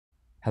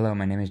Hello,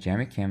 my name is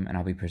Jeremie Kim, and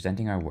I'll be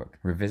presenting our work,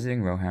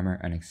 Revisiting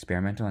RowHammer, an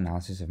experimental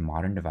analysis of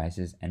modern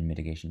devices and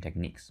mitigation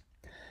techniques.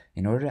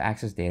 In order to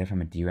access data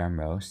from a DRAM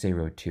row, say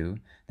row 2,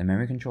 the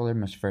memory controller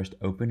must first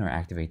open or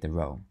activate the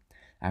row.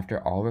 After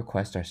all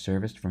requests are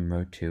serviced from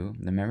row 2,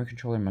 the memory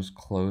controller must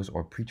close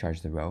or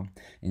precharge the row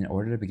in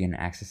order to begin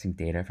accessing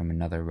data from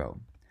another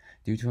row.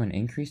 Due to an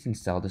increase in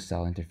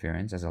cell-to-cell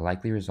interference as a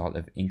likely result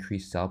of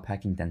increased cell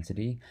packing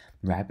density,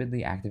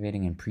 rapidly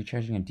activating and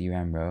precharging a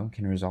DRAM row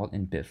can result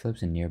in bit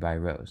flips in nearby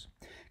rows.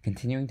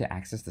 Continuing to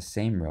access the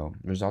same row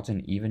results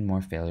in even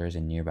more failures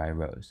in nearby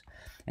rows,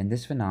 and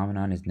this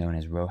phenomenon is known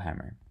as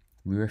RowHammer.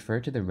 We refer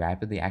to the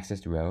rapidly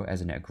accessed row as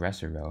an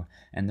aggressor row,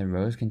 and the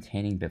rows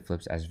containing bit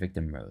flips as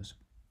victim rows.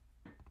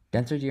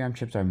 Denser DRAM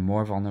chips are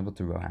more vulnerable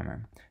to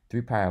RowHammer.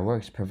 3 prior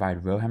works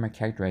provide RowHammer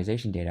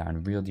characterization data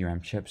on real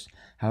DRAM chips.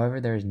 However,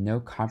 there is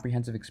no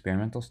comprehensive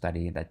experimental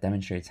study that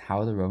demonstrates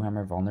how the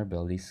RowHammer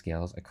vulnerability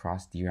scales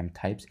across DRAM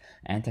types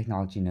and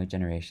technology node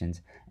generations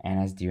and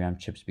as DRAM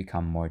chips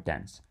become more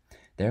dense.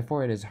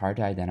 Therefore, it is hard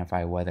to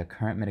identify whether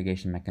current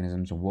mitigation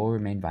mechanisms will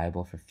remain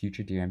viable for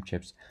future DRAM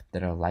chips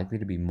that are likely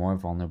to be more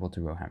vulnerable to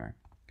RowHammer.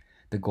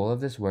 The goal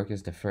of this work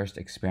is to first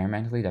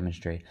experimentally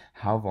demonstrate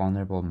how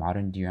vulnerable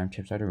modern DRAM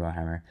chips are to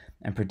RowHammer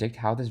and predict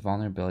how this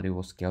vulnerability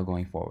will scale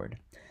going forward.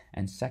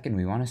 And second,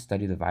 we want to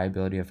study the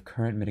viability of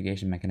current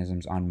mitigation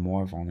mechanisms on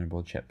more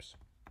vulnerable chips.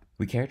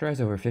 We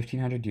characterize over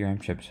 1,500 DRAM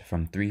chips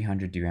from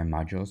 300 DRAM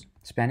modules,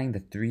 spanning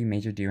the 3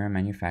 major DRAM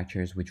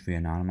manufacturers, which we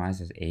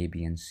anonymize as A,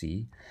 B, and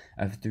C,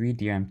 of 3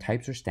 DRAM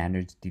types or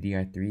standards,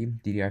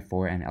 DDR3,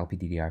 DDR4, and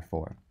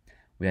LPDDR4.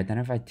 We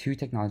identified 2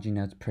 technology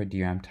nodes per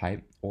DRAM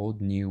type,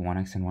 old, new,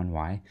 1X and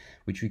 1Y,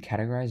 which we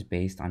categorize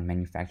based on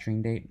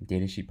manufacturing date,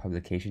 datasheet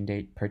publication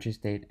date, purchase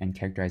date, and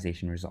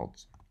characterization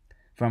results.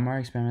 From our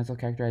experimental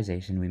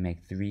characterization, we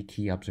make 3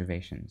 key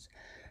observations.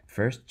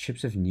 First,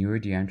 chips of newer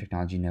DRAM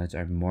technology nodes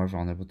are more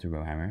vulnerable to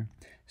RowHammer.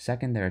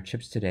 Second, there are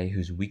chips today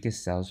whose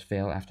weakest cells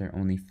fail after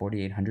only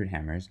 4,800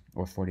 hammers,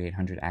 or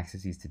 4,800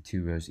 accesses to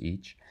 2 rows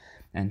each.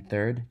 And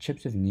third,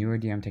 chips of newer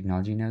DRAM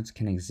technology nodes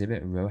can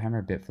exhibit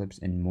RowHammer bit flips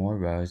in more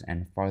rows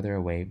and farther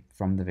away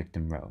from the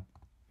victim row.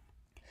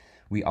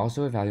 We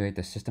also evaluate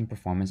the system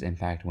performance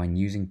impact when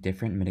using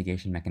different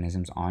mitigation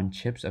mechanisms on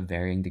chips of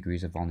varying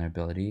degrees of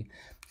vulnerability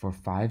for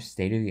 5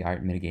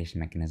 state-of-the-art mitigation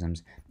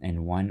mechanisms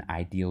and 1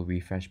 ideal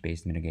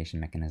refresh-based mitigation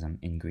mechanism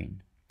in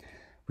green.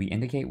 We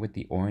indicate with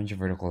the orange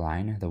vertical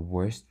line the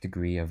worst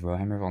degree of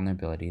RowHammer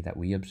vulnerability that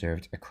we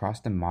observed across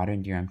the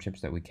modern DRAM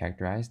chips that we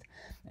characterized,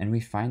 and we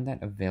find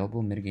that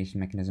available mitigation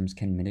mechanisms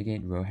can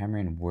mitigate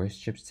RowHammer in worse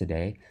chips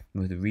today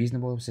with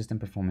reasonable system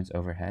performance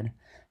overhead.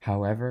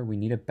 However, we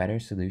need a better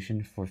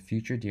solution for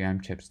future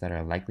DRAM chips that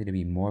are likely to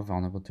be more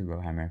vulnerable to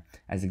RowHammer,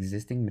 as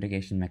existing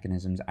mitigation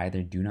mechanisms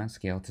either do not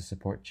scale to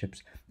support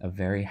chips of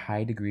very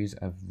high degrees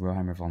of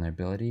RowHammer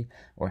vulnerability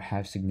or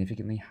have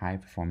significantly high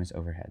performance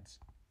overheads.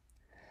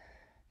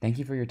 Thank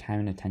you for your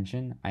time and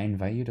attention. I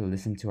invite you to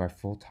listen to our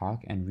full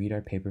talk and read our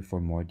paper for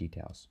more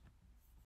details.